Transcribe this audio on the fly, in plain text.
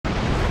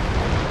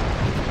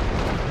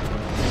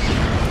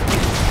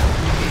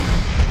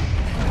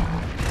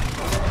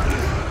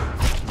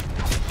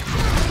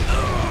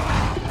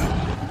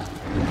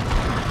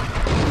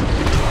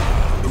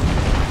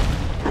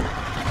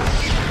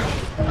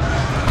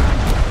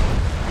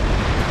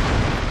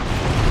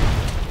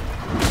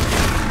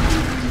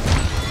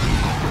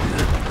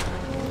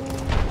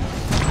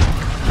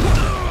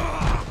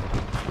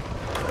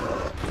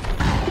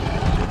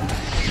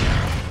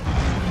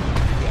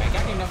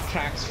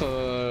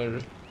for...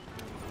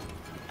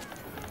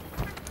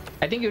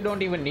 I think you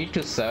don't even need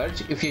to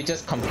search. If you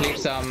just complete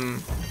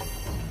some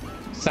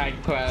side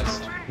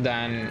quest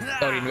then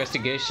or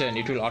investigation,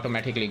 it will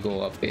automatically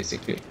go up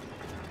basically.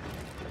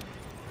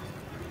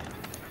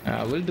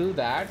 We'll do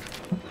that.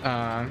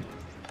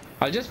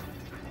 I'll just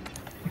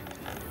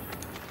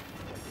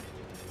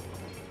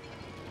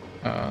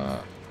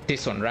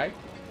this one, right?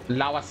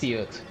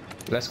 Lavasioth.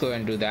 Let's go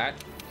and do that.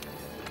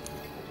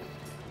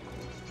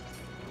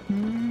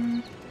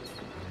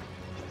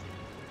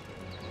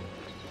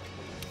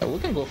 We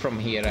can go from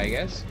here, I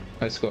guess.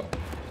 Let's go.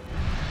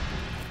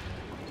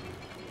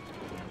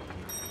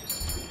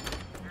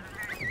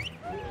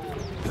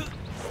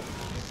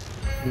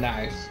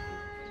 Nice.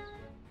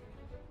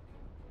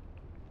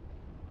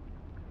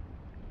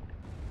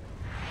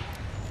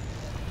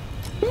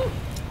 Woo.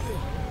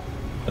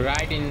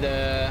 Right in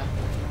the...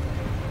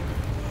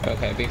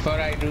 Okay, before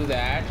I do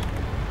that,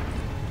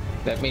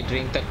 let me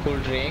drink the cool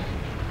drink.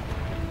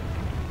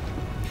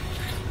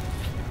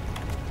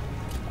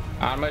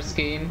 Armor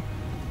skin.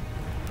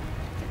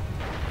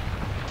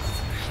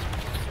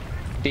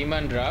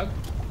 Demon drug.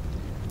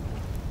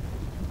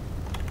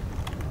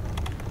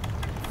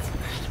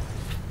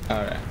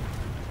 Alright.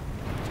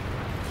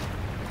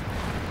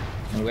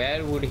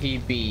 Where would he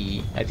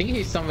be? I think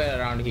he's somewhere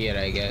around here,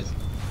 I guess.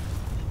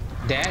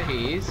 There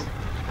he is.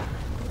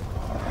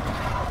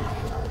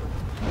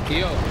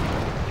 Yo.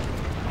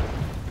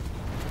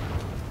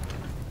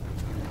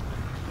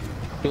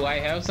 Do I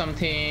have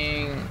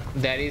something?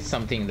 There is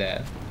something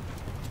there.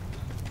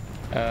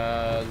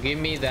 Give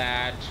me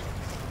that.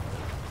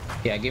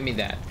 Yeah, give me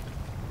that.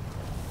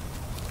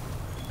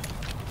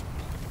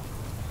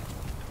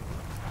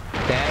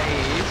 There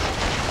he is.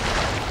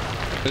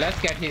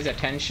 Let's get his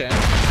attention.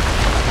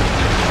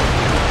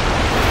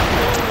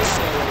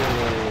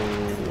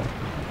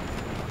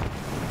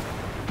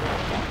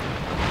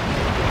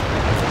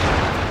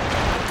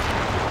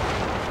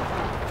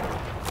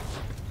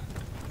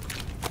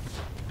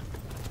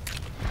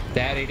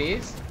 There it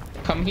is.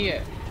 Come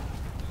here,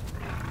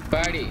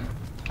 buddy.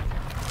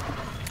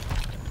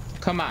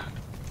 Come on.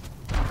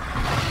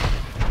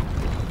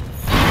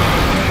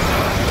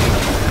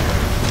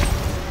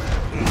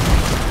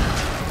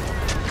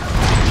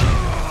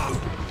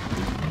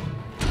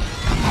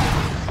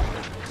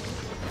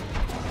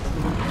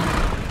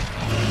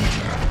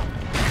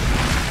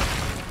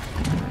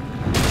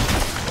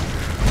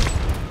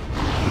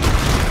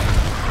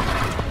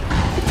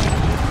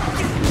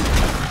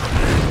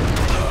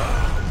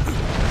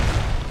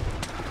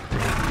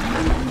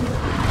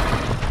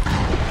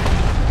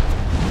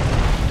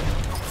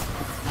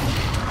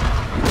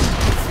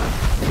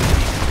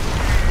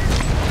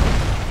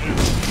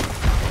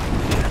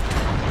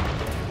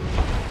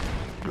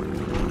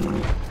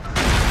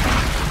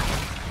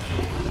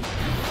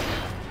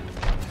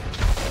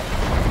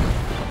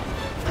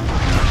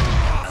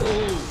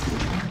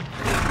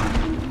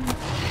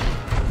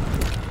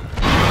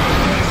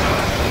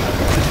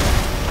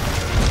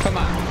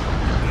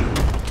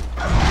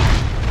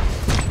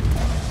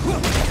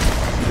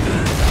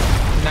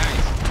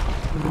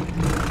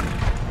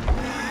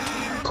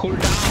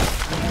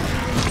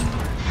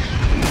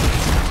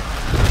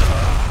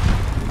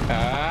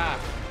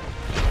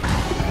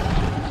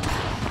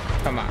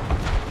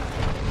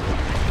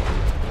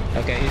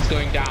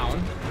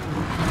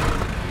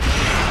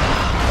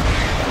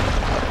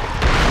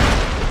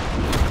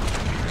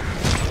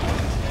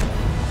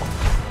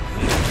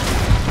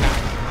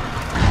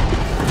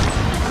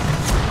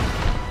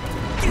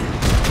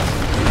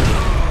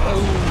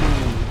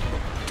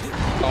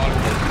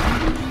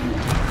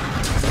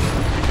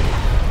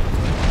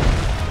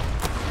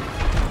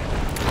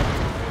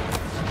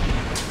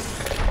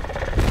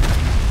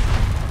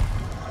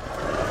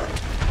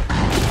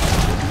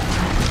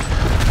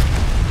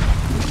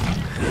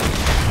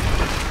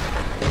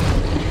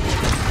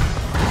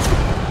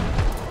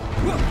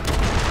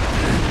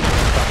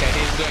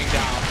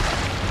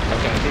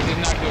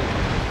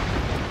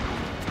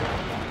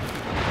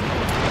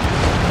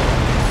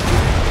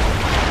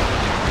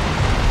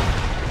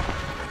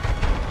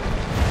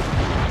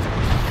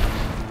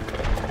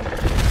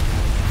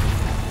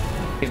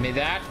 Give me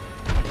that.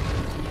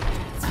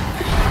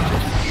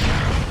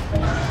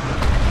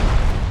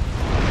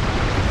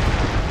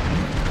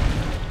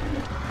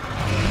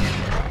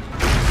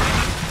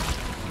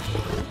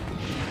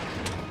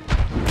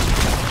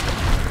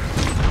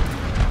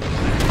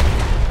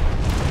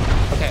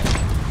 Okay.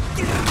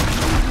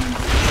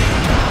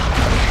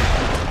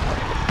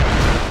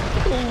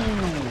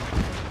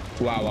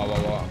 Ooh. Wow, wow,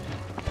 wow, wow.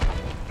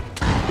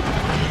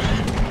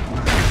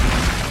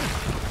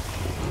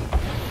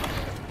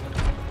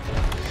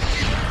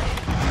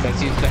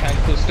 Let's use the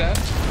health booster.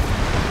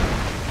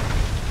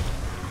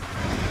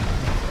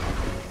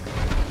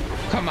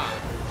 Come on.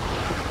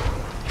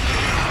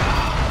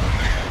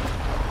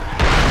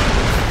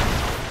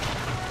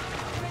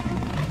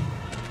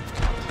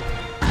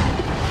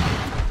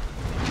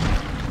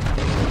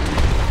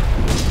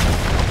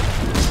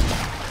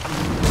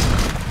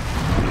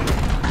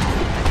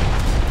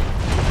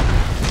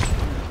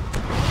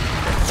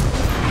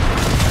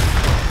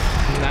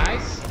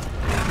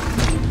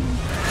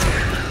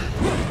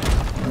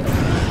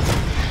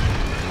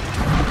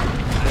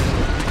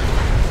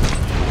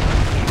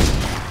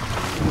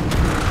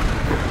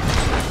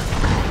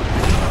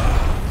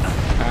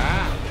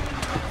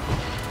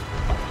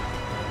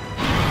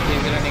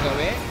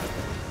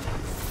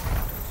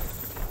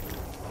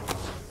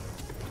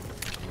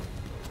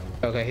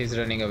 Okay, he's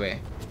running away.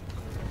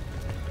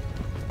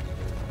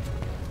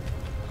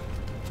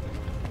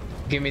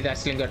 Give me that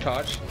slinger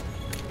torch.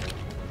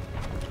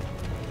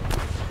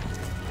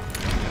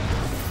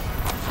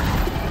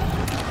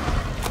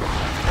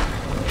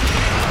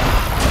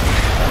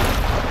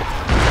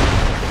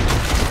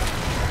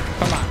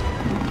 Come on.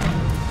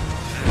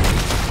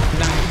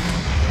 Nice.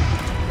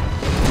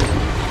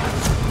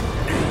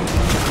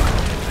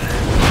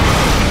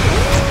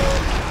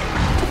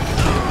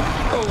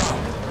 Oh wow.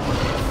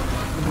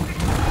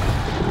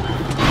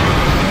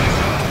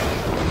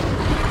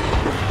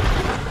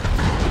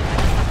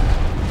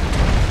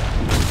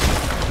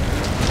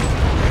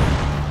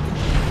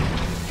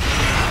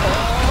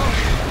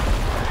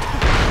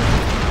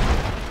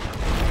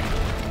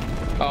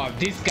 Oh,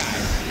 this guy.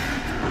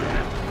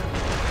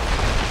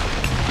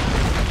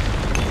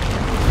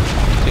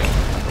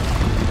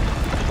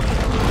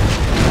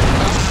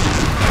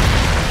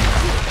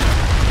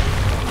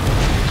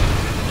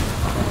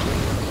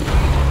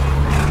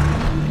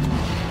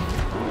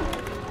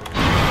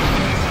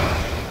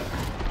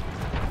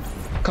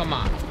 Come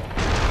on.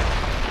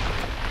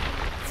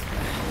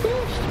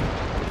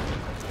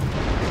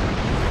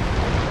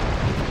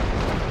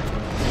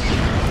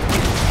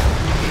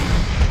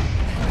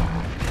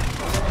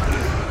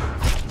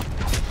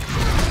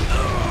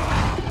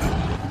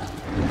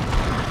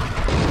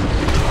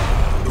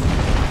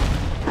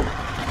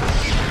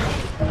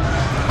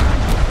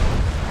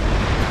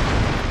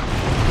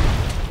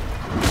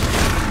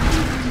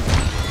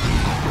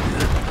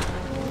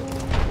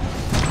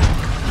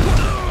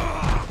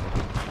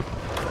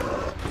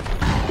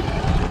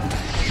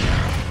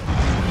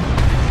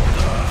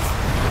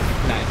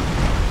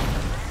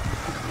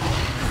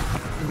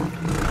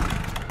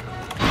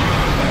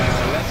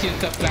 Use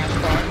the flash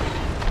part.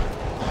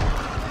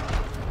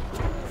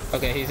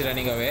 Okay, he's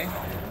running away.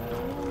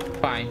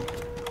 Fine.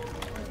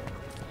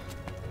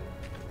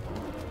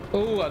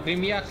 Oh,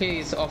 Grimiak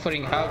is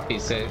offering help, he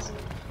says.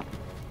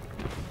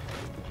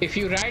 If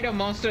you ride a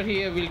monster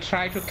here, we'll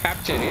try to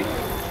capture it.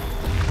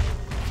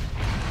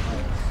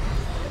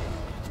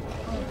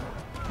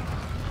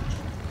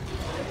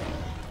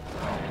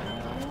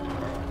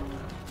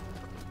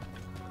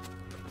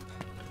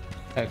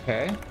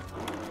 Okay.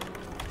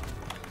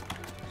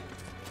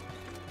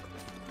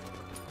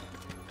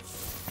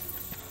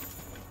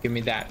 Give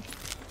me that.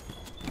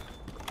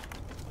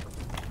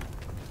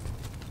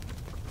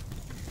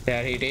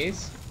 There it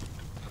is.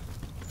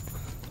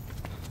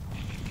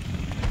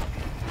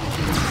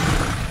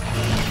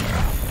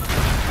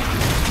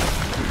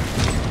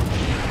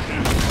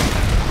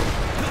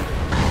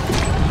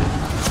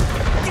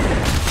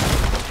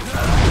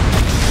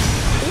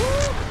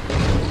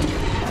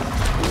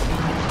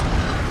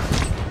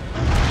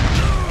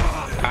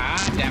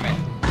 Ah, damn it.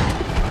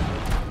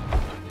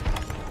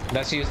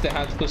 Let's use the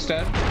health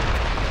booster.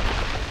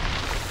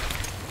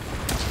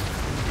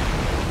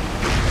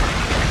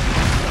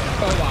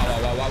 Oh, wow, wow,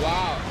 wow, wow,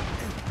 wow.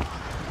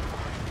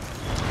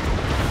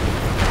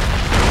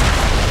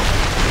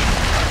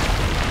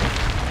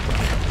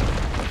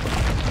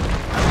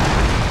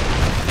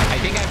 I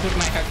think I put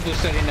my health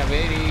booster in a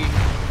very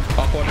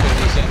awkward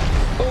position.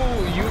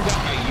 Oh,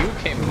 you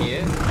came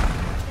here.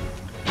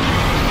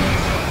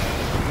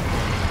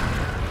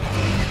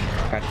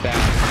 Cut that.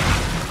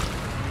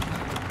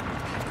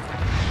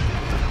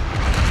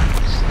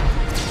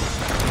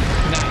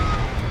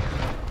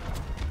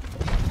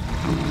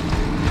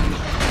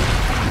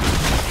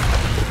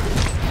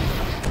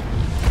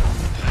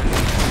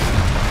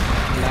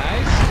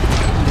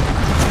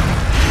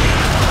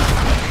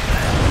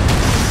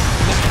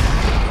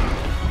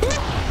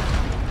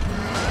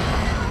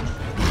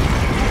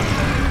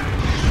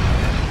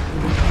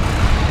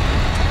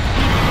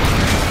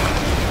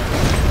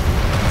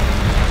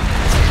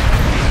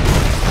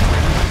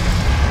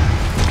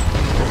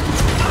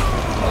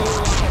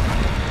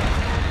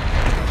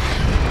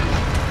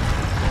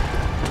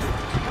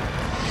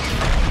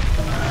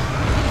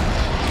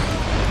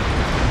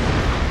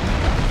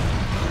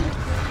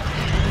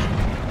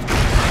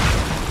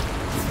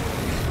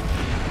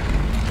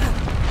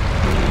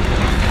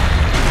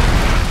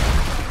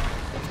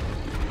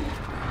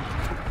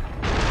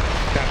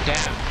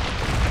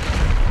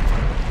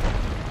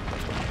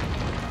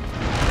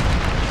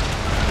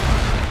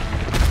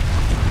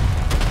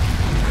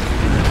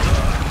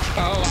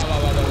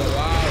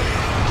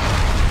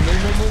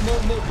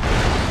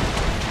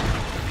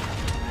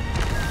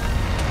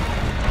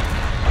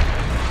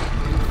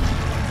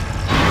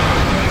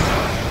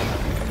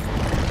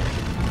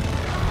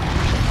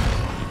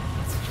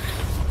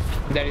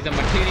 There is a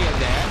material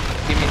there.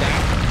 Give me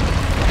that.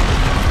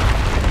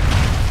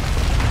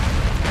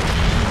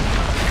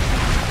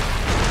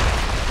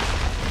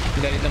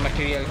 There is a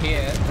material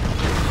here.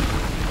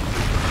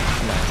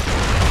 Nice.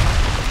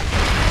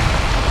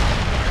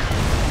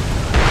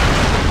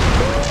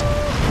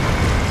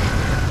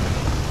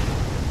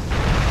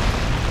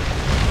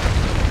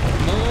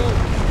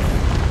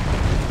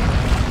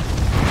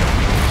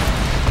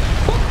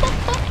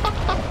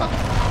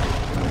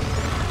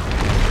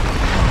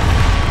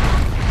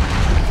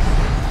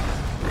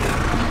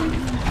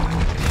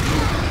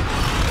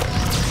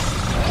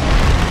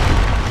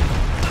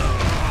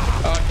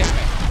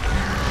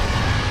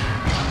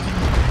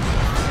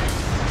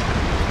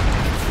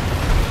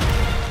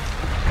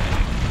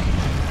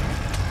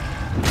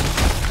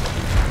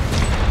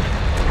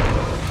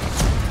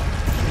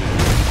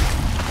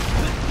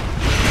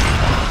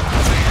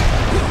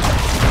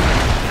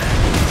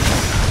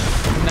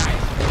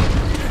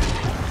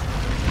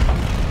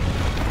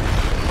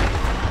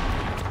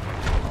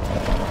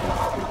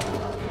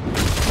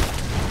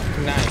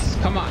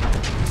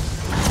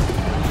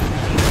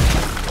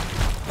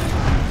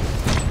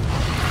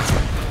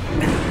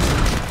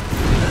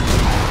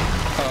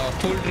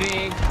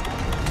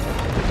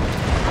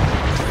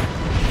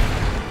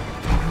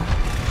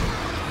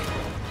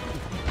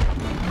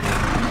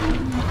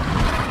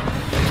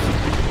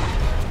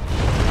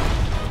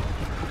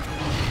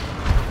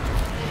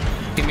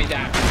 Give me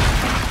that.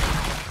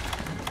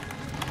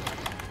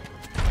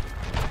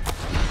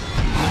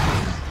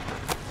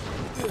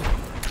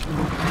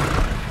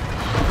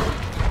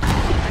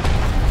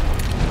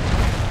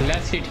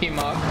 Let's hit him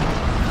up.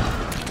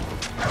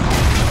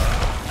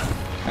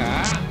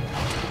 Ah.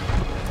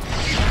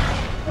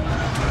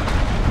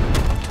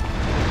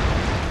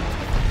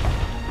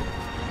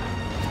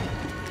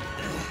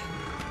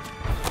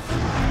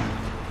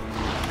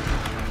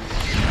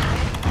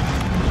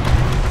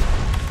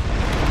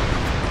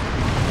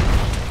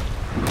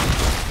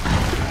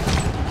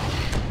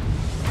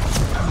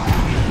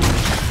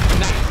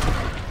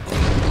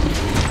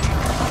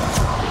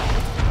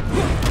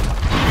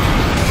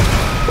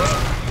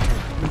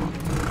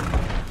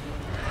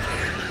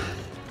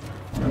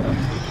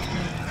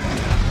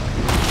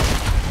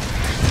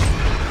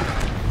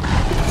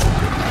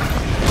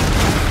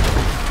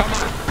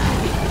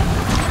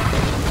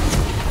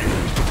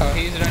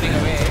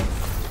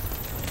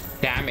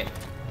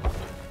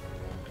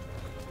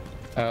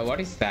 What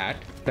is that?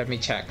 Let me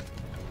check.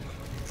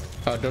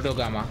 Oh,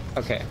 Dodogama.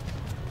 Okay.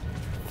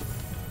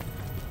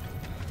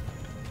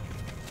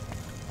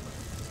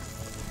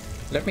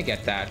 Let me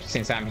get that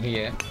since I'm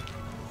here.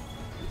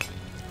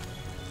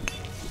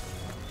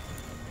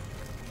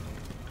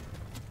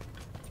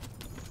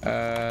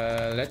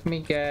 Let me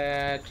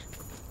get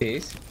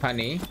this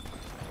honey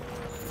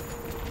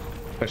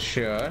for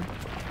sure.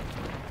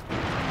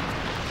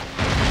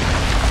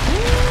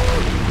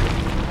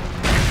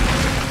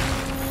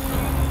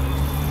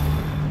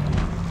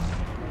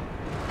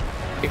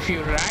 If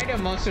you ride a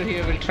monster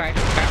here, we'll try to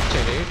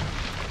capture it.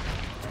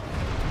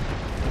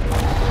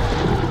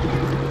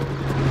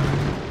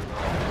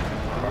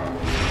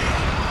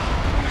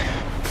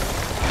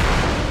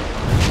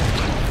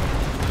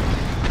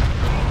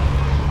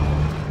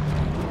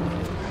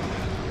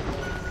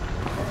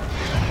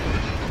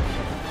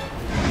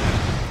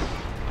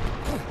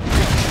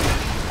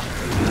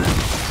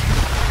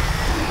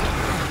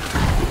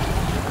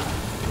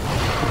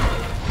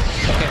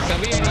 Okay,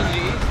 severe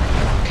injury.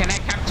 Can I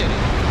capture it?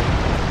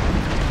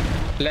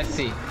 Let's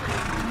see.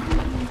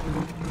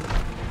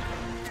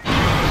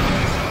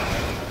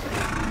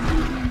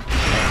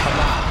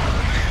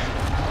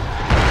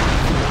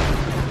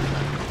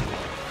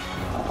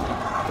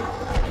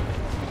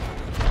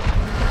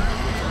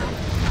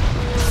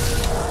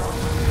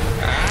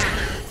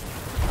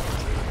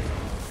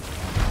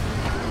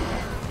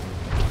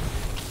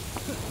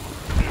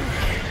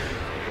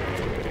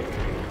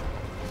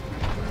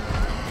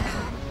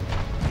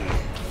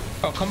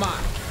 Oh, come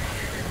on.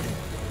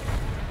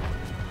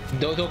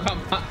 Dodo,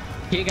 come on.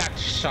 He got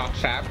shock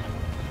trapped,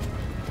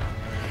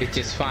 which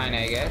is fine,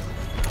 I guess.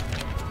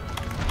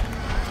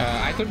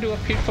 I could do a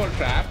pitfall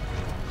trap.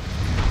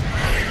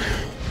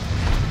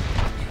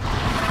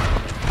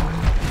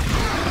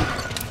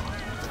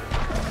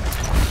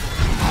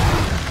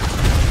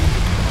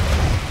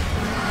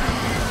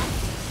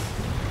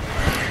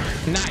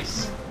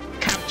 Nice.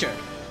 Captured.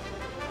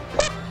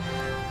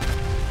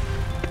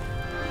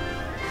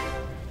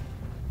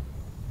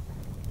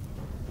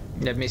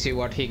 Let me see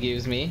what he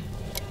gives me.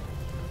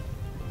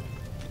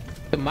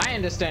 So my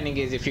understanding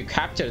is if you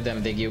capture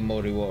them, they give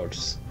more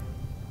rewards.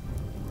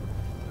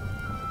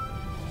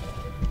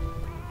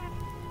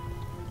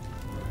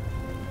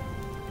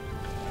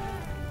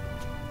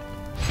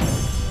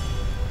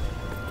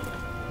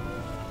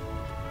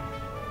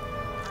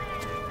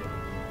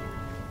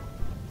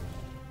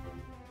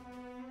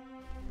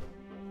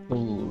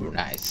 Ooh,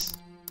 nice.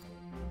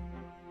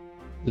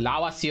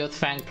 Lavasioth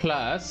Fang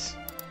Plus.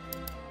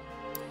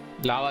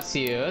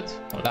 Lavasioth,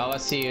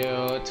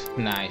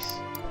 nice.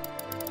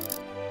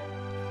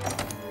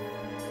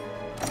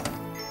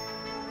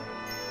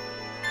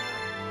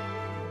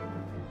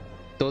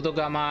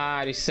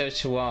 Dodogama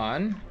Research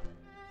 1.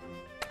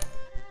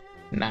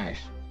 Nice.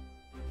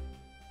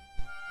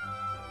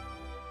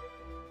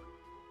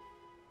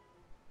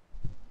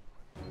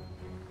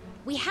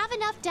 We have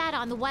enough data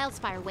on the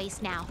wildfire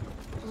waste now.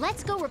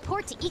 Let's go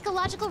report to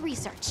ecological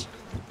research.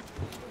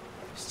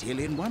 Still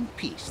in one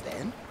piece,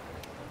 then?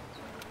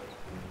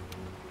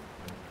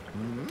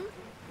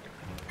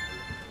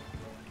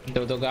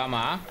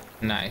 Dodogama,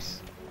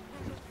 nice.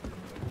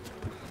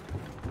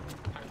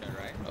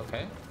 Right,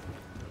 okay.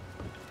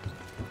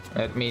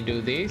 Let me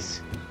do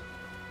this.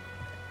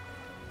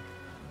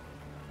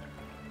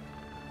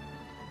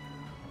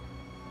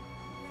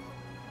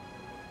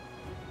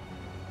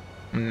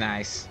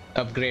 Nice,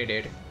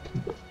 upgraded.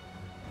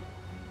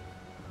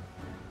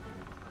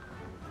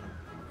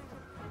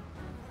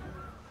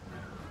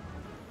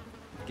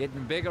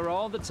 Getting bigger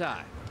all the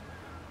time.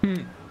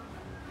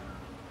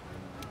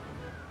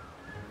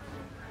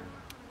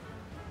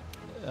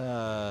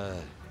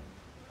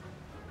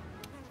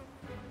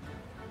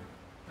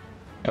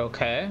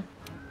 Okay.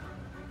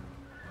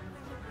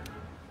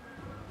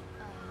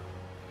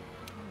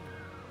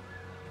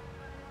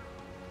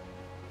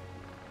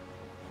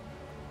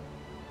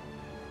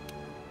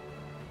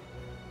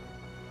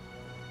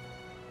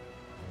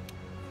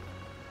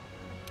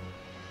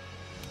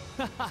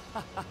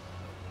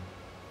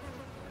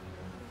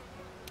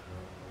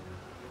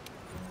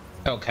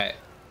 Okay.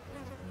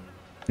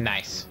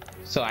 Nice.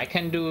 So I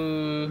can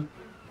do...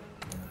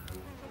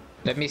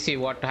 Let me see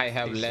what I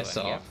have less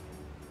of. Yeah.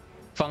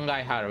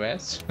 Fungi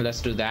harvest.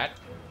 Let's do that.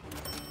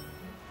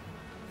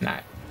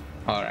 Nice.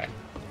 Alright.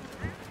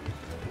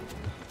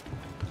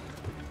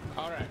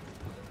 Alright.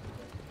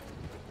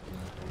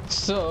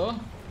 So,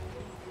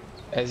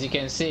 as you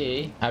can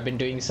see, I've been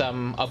doing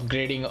some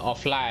upgrading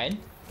offline.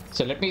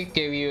 So let me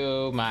give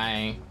you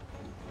my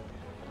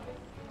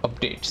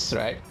updates,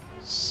 right?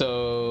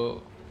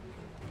 So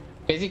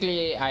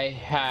basically I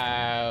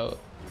have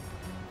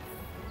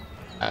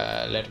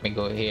let me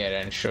go here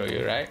and show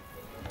you, right?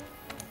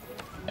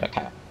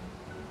 Okay,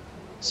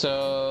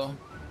 so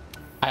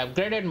I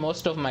upgraded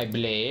most of my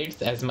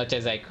blades as much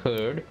as I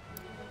could,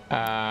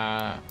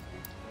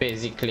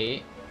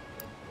 basically.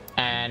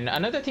 And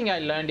another thing I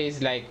learned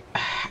is, like,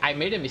 I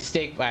made a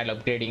mistake while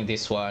upgrading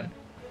this one,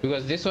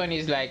 because this one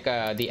is like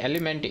the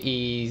element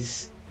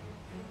is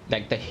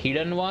like the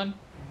hidden one.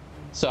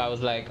 So I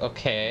was like,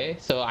 okay,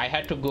 so I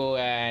had to go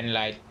and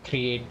like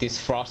create this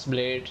frost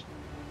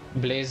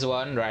blaze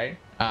one, right,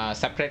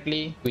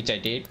 separately, which I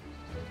did.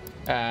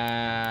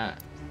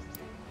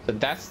 So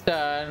that's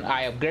done.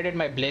 I upgraded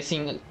my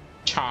blazing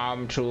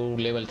charm to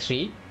level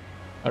 3,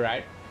 all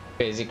right,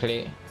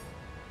 basically.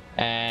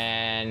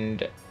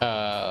 And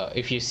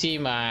if you see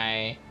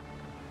my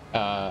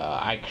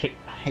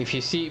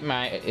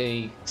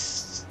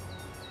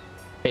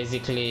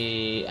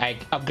basically I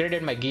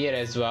upgraded my gear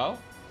as well.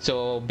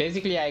 So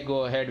basically I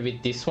go ahead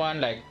with this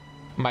one, like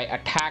my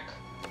attack,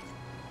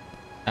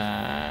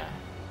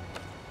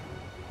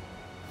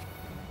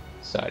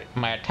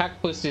 my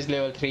attack boost is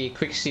level 3,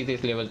 quick sheath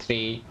is level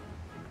 3,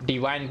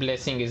 divine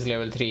blessing is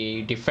level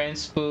 3,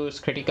 defense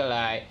boost, critical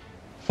eye,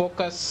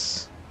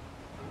 focus.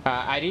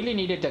 I really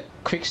needed the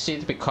quick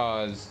sheath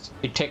because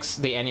it takes,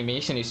 the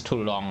animation is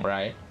too long,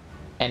 right?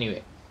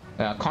 Anyway,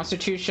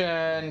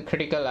 constitution,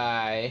 critical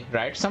eye,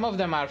 right? Some of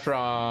them are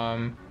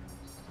from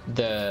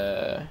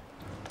the,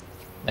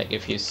 like,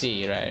 if you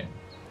see, right?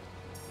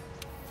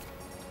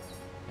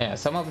 Yeah,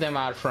 some of them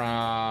are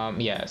from,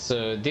 yeah,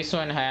 so this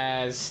one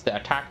has the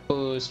attack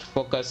boost,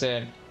 focus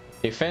and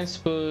defense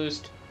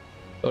boost.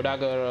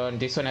 Odagoron,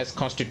 this one has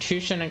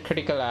constitution and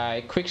critical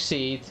eye, quick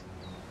sheath.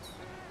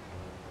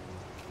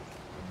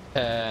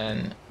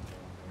 And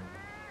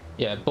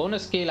yeah,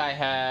 bonus skill I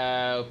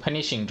have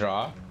punishing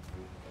draw,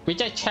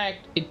 which I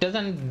checked, it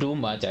doesn't do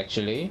much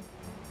actually.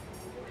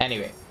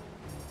 Anyway,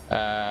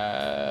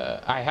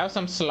 I have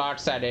some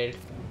slots added,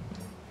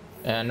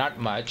 not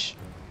much,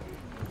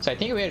 so I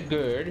think we're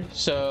good.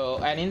 So,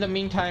 and in the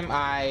meantime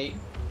I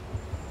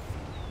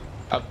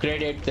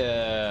upgraded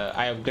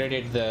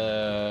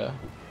the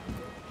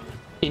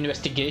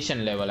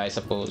investigation level, I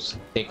suppose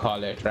they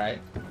call it, right?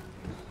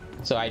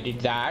 So I did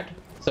that.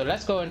 So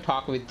let's go and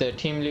talk with the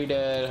team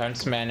leader,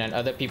 huntsman, and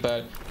other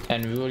people,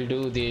 and we will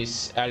do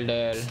this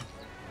elder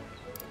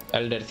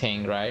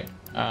thing, right?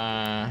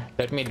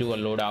 Let me do a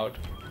loadout.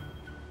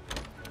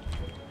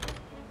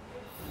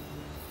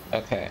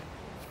 Okay.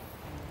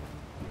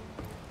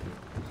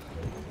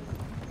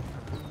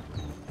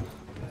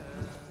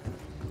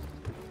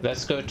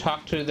 Let's go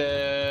talk to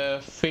the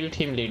field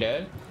team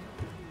leader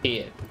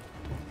here.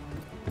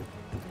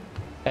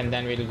 And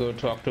then we'll go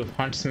talk to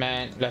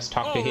huntsman. Let's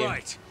talk to him.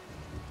 Right.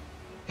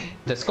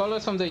 The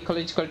scholars from the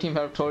ecological team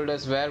have told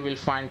us where we'll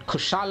find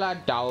Kushala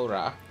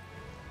Daura.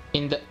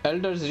 In the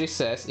Elder's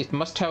Recess, it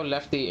must have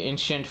left the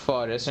ancient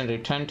forest and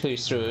returned to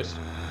its roots,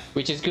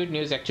 which is good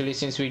news actually,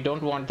 since we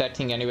don't want that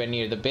thing anywhere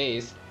near the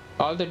base.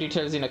 All the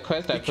details in a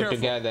quest I put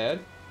together.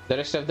 The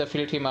rest of the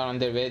field team are on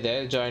their way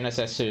there. Join us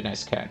as soon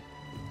as can.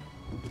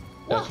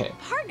 Whoa, Okay.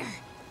 partner,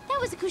 that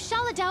was a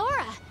Kushala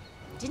Daora.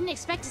 Didn't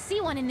expect to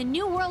see one in the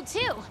New World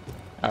too.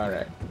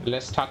 Alright,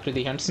 let's talk to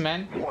the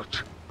huntsman.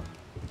 What?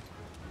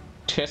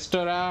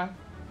 Astera.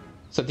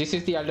 So this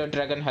is the elder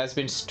dragon, has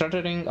been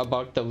stuttering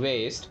about the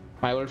waste.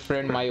 My old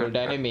friend, my old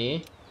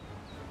enemy.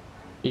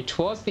 It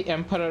was the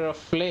Emperor of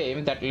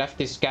Flame that left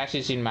these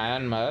caches in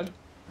Myanmar.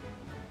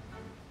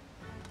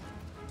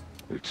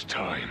 It's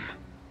time.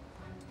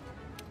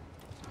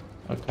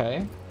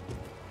 Okay.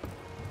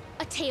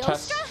 A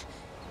Teostra?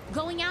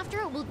 Going after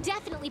it will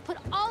definitely put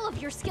all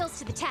of your skills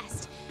to the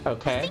test.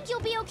 Okay. I think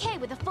you'll be okay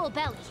with a full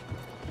belly.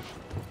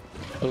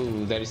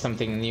 Oh, there is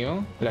something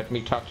new. Let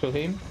me talk to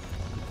him.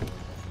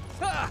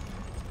 Ha!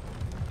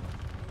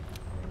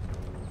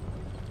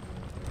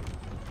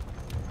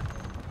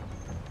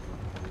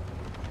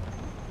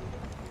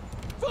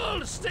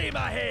 Full steam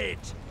ahead!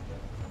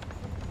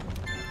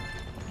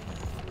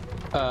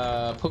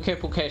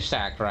 Puke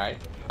stack, right?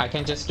 I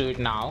can just do it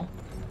now.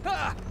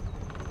 Ha!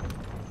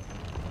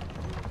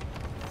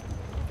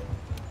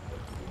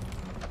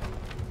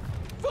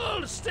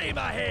 Full steam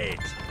ahead!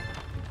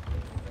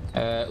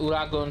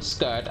 Uragon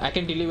skirt. I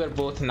can deliver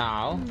both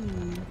now.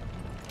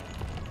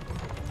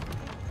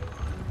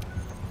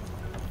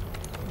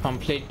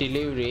 Complete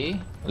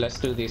delivery. Let's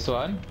do this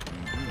one.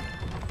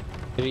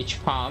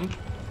 Reach pump.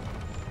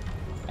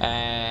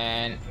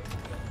 And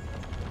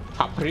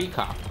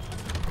paprika.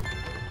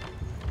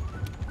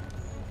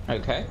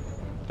 Okay.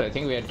 So I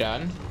think we are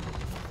done.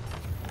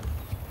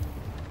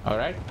 All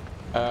right.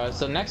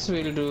 So next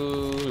we'll do,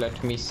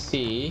 let me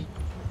see.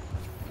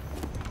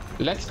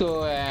 Let's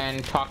go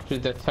and talk to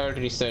the third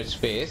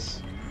research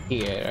base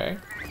here, right?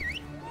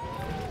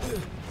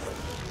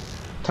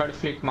 Third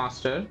fleet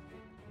master.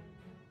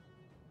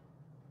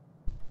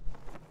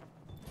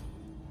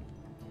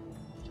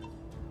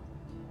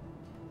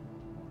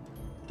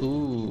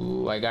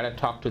 Ooh, I gotta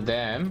talk to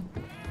them.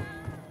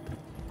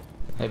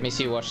 Let me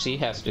see what she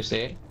has to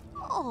say.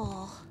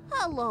 Oh,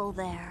 hello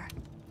there.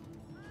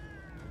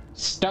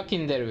 Stuck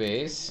in their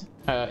ways.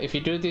 If you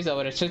do this,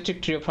 our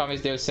eclectic trio promise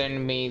they'll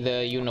send me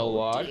the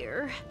you-know-what.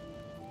 Dear.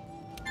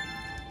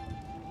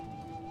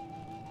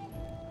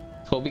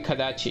 Kobi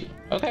Kadachi.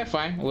 Okay,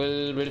 fine.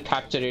 We'll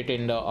capture it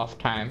in the off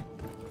time.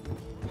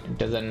 It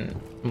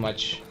doesn't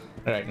much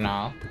right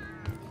now.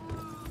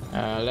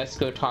 Let's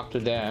go talk to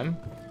them.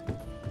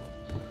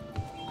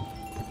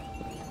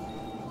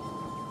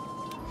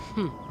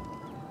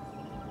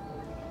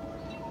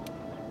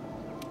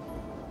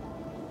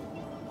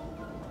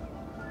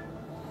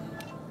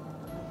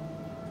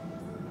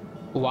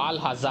 Wal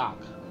Hazak.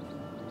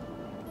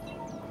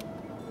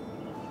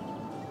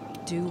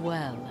 Do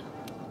well.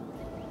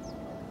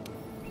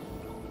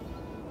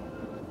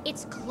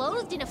 It's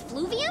clothed in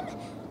effluvium?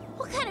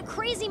 What kind of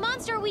crazy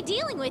monster are we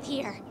dealing with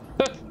here?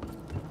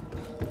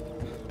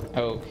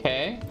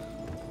 Okay.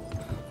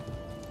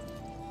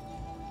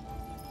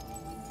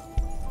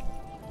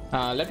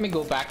 Let me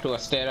go back to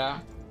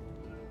Astera,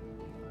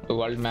 the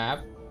world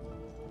map.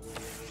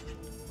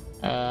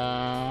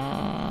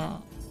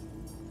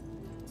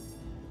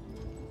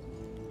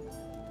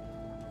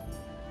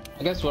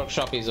 I guess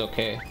workshop is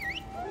okay.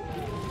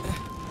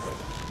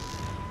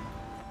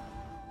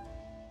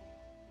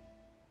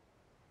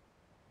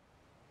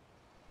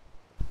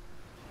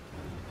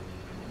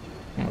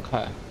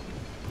 Okay.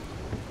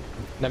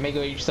 Let me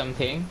go eat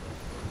something.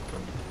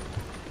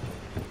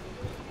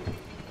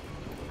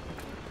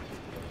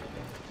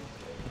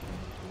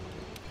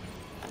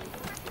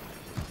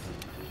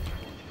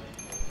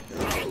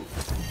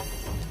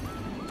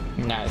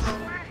 Nice.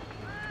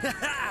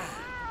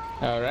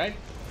 All right.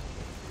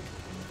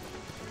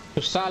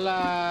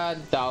 Kusala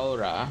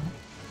Daura.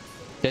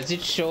 Does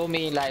it show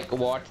me like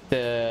what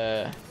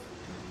the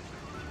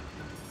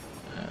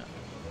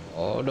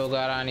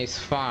Odogaran is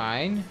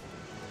fine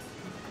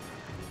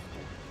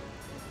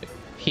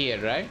here,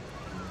 right?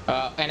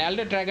 An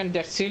elder dragon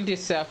that sealed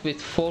itself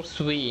with fierce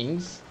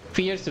winds,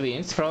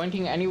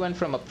 preventing anyone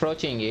from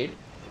approaching it.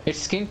 Its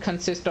skin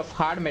consists of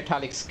hard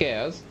metallic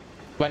scales.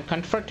 When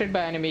confronted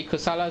by enemy,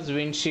 Kusala's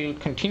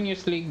windshield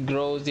continuously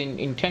grows in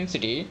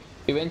intensity,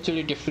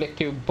 eventually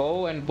deflecting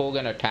bow and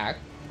bowgun attack.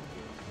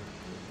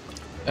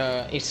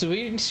 Its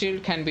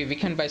windshield can be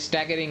weakened by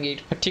staggering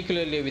it,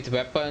 particularly with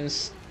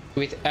weapons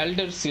with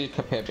elder seal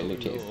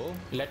capabilities.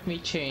 Let me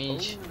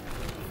change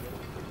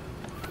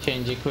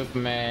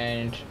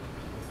equipment.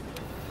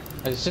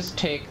 Let's just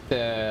take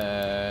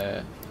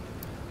the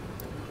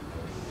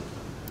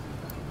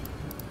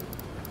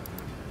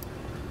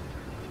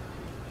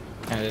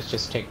and let's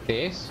just take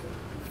this,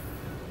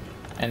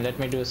 and let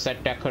me do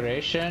set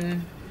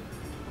decoration.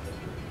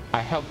 I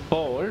have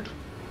bold.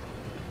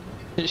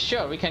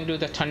 Sure, we can do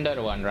the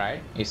thunder one,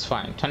 right? It's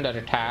fine. Thunder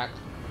attack.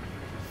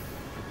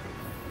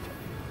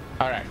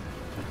 Alright.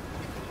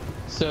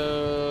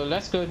 So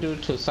let's go do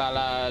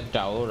Kusala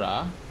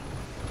Daura.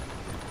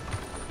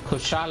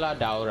 Kushala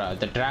Daura,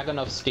 the Dragon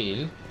of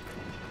Steel.